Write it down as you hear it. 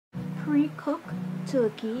pre-cooked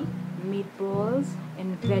turkey meatballs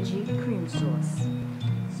in veggie cream sauce.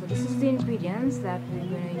 So this is the ingredients that we're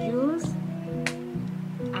going to use,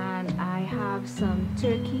 and I have some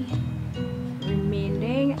turkey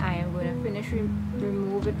remaining. I am going to finish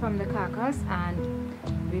remove it from the carcass and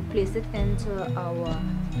replace it into our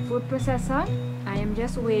food processor. I am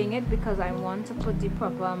just weighing it because I want to put the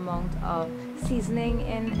proper amount of seasoning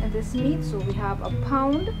in this meat. So we have a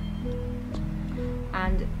pound,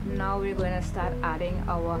 and now we're going to start adding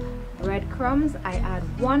our breadcrumbs. I add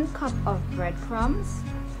 1 cup of breadcrumbs,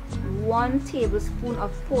 1 tablespoon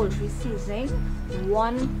of poultry seasoning,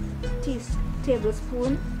 1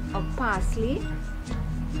 tablespoon of parsley.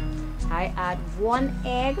 I add 1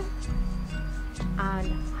 egg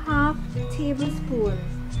and half tablespoon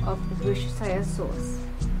of Worcestershire sauce.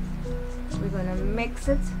 We're going to mix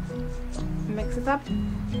it up,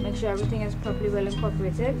 make sure everything is properly well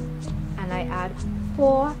incorporated, and I add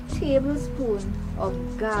 4 tablespoons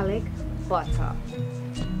of garlic butter,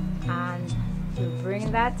 and we'll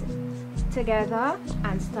bring that together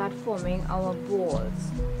and start forming our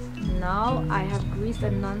balls. Now I have greased a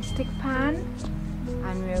non-stick pan,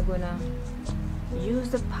 and we're gonna use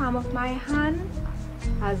the palm of my hand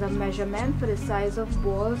as a measurement for the size of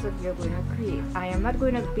balls that we're going to create. I am not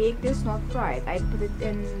going to bake this, not fry it. I put it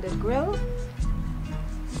in the grill.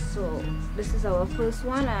 So this is our first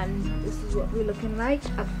one, and this is what we're looking like.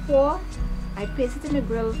 At 4, I place it in the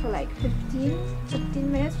grill for like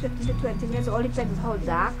 15 minutes, 15 to 20 minutes. All depends on how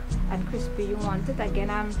dark and crispy you want it. Again,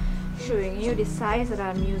 I'm showing you the size that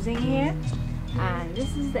I'm using here, and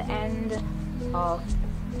this is the end of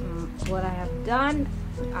what I have done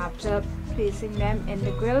after placing them in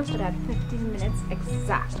the grill for that 15 minutes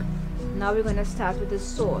exact. Now we're going to start with the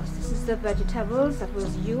sauce. This is the vegetables that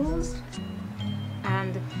was used,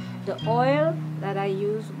 and the oil that I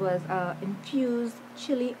used was infused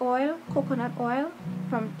chili oil, coconut oil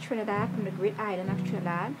from Trinidad, from the great island of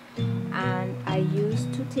Trinidad, and I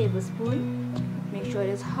used 2 tablespoons. Make sure it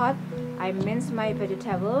is hot. I minced my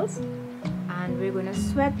vegetables, and we're going to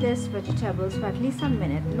sweat this vegetables for at least a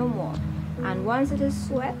minute, no more. And once it is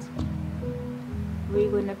sweat, we're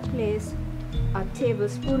going to place a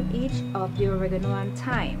tablespoon each of the oregano and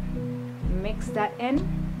thyme. Mix that in.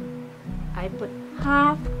 I put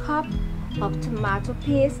half cup of tomato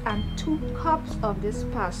paste and 2 cups of this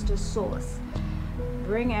pasta sauce.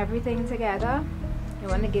 Bring everything together. You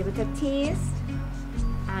want to give it a taste,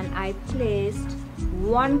 and I placed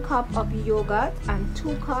 1 cup of yogurt and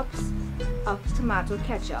 2 cups of tomato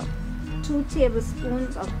ketchup, 2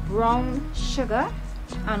 tablespoons of brown sugar,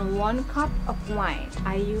 and 1 cup of wine.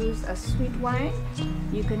 I use a sweet wine.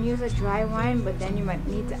 You can use a dry wine, but then you might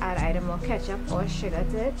need to add either more ketchup or sugar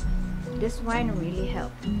to it. This wine really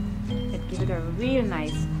helps. It gives it a real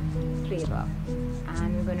nice flavor.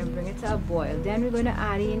 And we're going to bring it to a boil. Then we're going to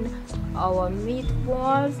add in our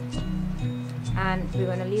meatballs, and we're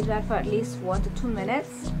going to leave that for at least 1 to 2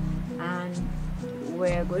 minutes. And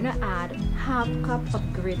we're going to add half cup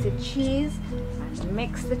of grated cheese and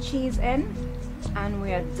mix the cheese in, and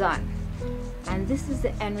we are done. And this is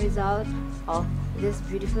the end result of this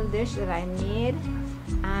beautiful dish that I made.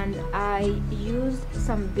 And I used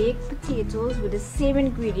some baked potatoes with the same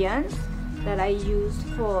ingredients that I used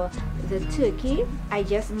for the turkey. I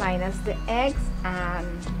just minus the eggs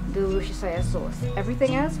and the Worcestershire sauce.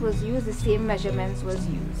 Everything else was used, the same measurements was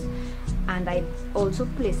used, and I also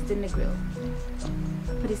placed it in the grill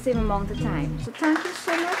for the same amount of time. So thank you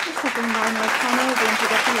so much for stopping by my channel. Don't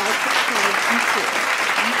forget to like, subscribe, and share.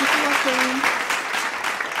 Thank you for watching.